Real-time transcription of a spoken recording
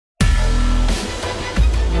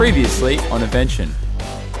Previously on Evention,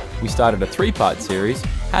 we started a three-part series,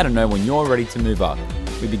 How to Know When You're Ready to Move Up.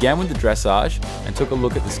 We began with the dressage and took a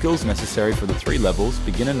look at the skills necessary for the three levels,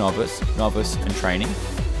 beginner, novice, novice and training.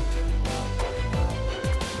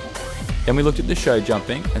 Then we looked at the show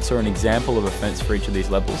jumping and saw an example of a fence for each of these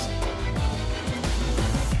levels.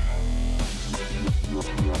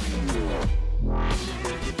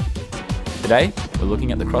 Today, we're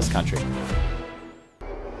looking at the cross country.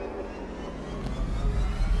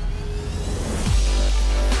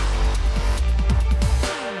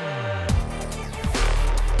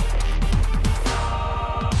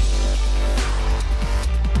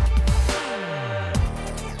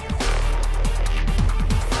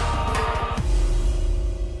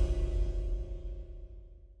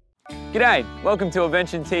 G'day, welcome to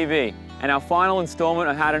Evention TV and our final installment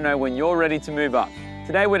of How to Know When You're Ready to Move Up.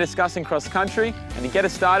 Today we're discussing cross country, and to get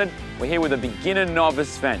us started, we're here with a beginner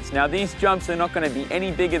novice fence. Now these jumps are not going to be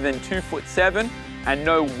any bigger than 2'7" and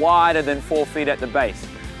no wider than 4 feet at the base.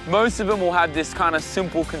 Most of them will have this kind of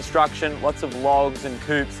simple construction, lots of logs and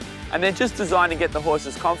coops, and they're just designed to get the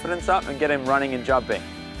horse's confidence up and get him running and jumping.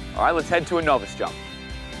 All right, let's head to a novice jump.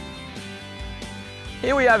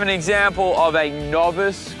 Here we have an example of a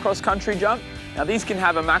novice cross-country jump. Now these can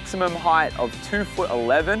have a maximum height of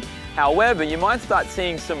 2'11". However, you might start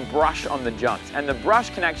seeing some brush on the jumps, and the brush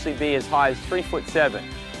can actually be as high as 3'7".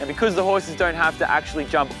 And because the horses don't have to actually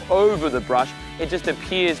jump over the brush, it just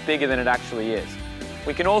appears bigger than it actually is.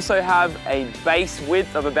 We can also have a base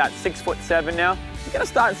width of about 6'7" now. You're gonna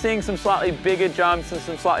start seeing some slightly bigger jumps and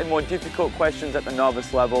some slightly more difficult questions at the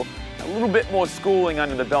novice level. A little bit more schooling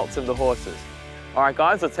under the belts of the horses. All right,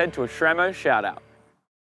 guys, let's head to a Shremo shout out.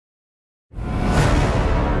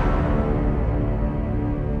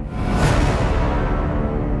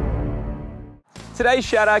 Today's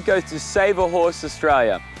shout out goes to Save a Horse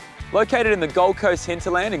Australia. Located in the Gold Coast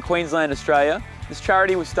hinterland in Queensland, Australia, this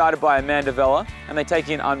charity was started by Amanda Vella, and they take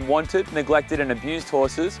in unwanted, neglected and abused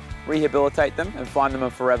horses, rehabilitate them and find them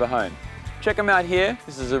a forever home. Check them out here.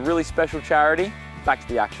 This is a really special charity. Back to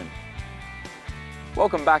the action.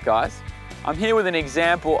 Welcome back, guys. I'm here with an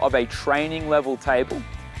example of a training level table.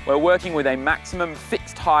 We're working with a maximum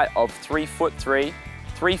fixed height of 3'3",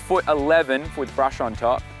 3'11" with brush on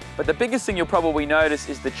top. But the biggest thing you'll probably notice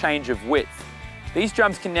is the change of width. These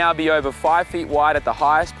jumps can now be over 5 feet wide at the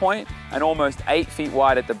highest point and almost 8 feet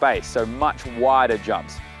wide at the base, so much wider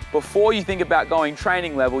jumps. Before you think about going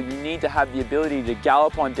training level, you need to have the ability to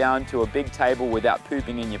gallop on down to a big table without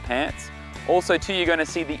pooping in your pants. Also too, you're going to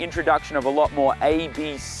see the introduction of a lot more A,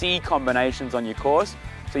 B, C combinations on your course.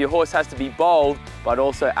 So your horse has to be bold, but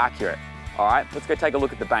also accurate. All right, let's go take a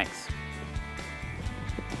look at the banks.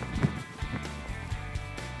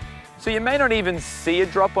 So you may not even see a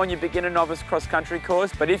drop on your beginner novice cross country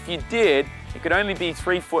course, but if you did, it could only be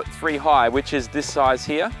 3'3" high, which is this size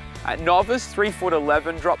here. At novice,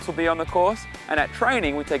 3'11" drops will be on the course. And at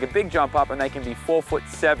training, we take a big jump up and they can be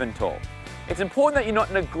 4'7" tall. It's important that you're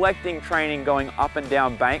not neglecting training going up and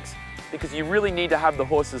down banks, because you really need to have the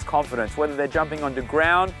horse's confidence. Whether they're jumping onto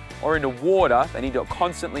ground or into water, they need to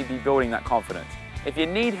constantly be building that confidence. If you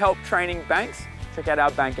need help training banks, check out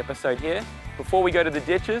our bank episode here. Before we go to the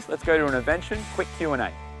ditches, let's go to an Evention quick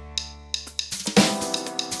Q&A.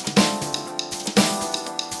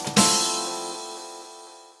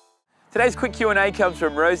 Today's quick Q&A comes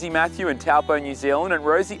from Rosie Matthew in Taupo, New Zealand, and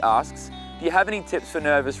Rosie asks, do you have any tips for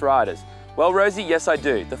nervous riders? Well, Rosie, yes I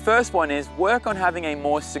do. The first one is work on having a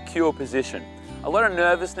more secure position. A lot of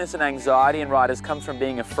nervousness and anxiety in riders comes from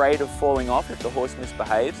being afraid of falling off if the horse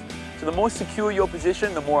misbehaves. So the more secure your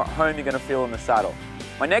position, the more at home you're going to feel in the saddle.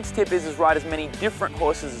 My next tip is ride as many different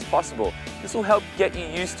horses as possible. This will help get you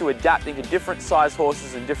used to adapting to different size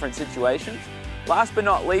horses in different situations. Last but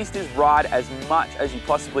not least is ride as much as you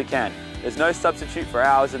possibly can. There's no substitute for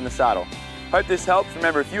hours in the saddle. Hope this helps.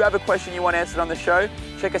 Remember, if you have a question you want answered on the show,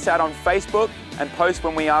 check us out on Facebook and post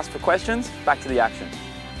when we ask for questions. Back to the action.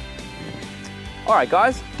 All right,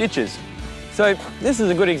 guys, ditches. So this is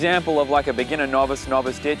a good example of like a beginner novice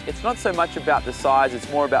ditch. It's not so much about the size, it's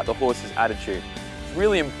more about the horse's attitude. It's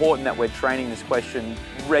really important that we're training this question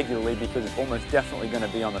regularly because it's almost definitely going to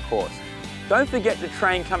be on the course. Don't forget to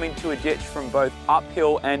train coming to a ditch from both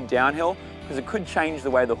uphill and downhill, because it could change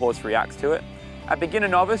the way the horse reacts to it. At beginner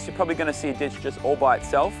novice, you're probably going to see a ditch just all by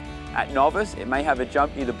itself. At novice, it may have a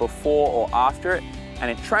jump either before or after it.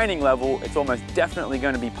 And at training level, it's almost definitely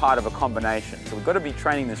going to be part of a combination. So we've got to be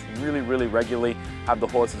training this really, really regularly, have the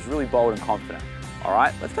horses really bold and confident. All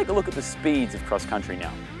right, let's take a look at the speeds of cross country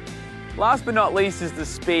now. Last but not least is the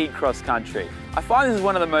speed cross country. I find this is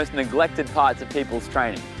one of the most neglected parts of people's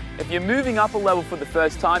training. If you're moving up a level for the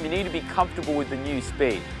first time, you need to be comfortable with the new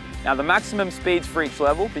speed. Now the maximum speeds for each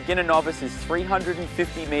level, beginner novice is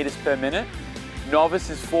 350 meters per minute, novice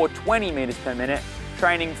is 420 meters per minute,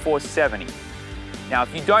 training 470. Now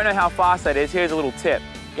if you don't know how fast that is, here's a little tip.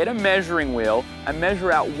 Get a measuring wheel and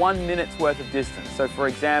measure out 1 minute's worth of distance. So for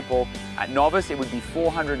example, at novice it would be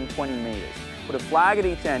 420 meters. Put a flag at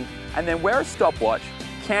each end and then wear a stopwatch,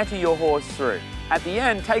 canter your horse through. At the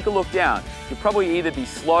end, take a look down. You'll probably either be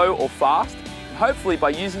slow or fast. Hopefully by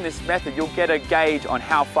using this method, you'll get a gauge on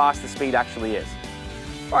how fast the speed actually is.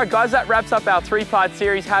 All right guys, that wraps up our 3-part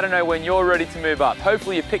series, How to Know When You're Ready to Move Up.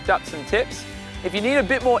 Hopefully you picked up some tips. If you need a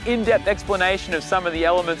bit more in-depth explanation of some of the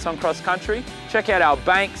elements on cross country, check out our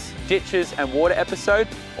banks, ditches and water episode.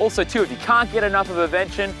 Also too, if you can't get enough of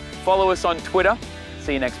Evention, follow us on Twitter.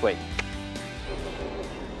 See you next week.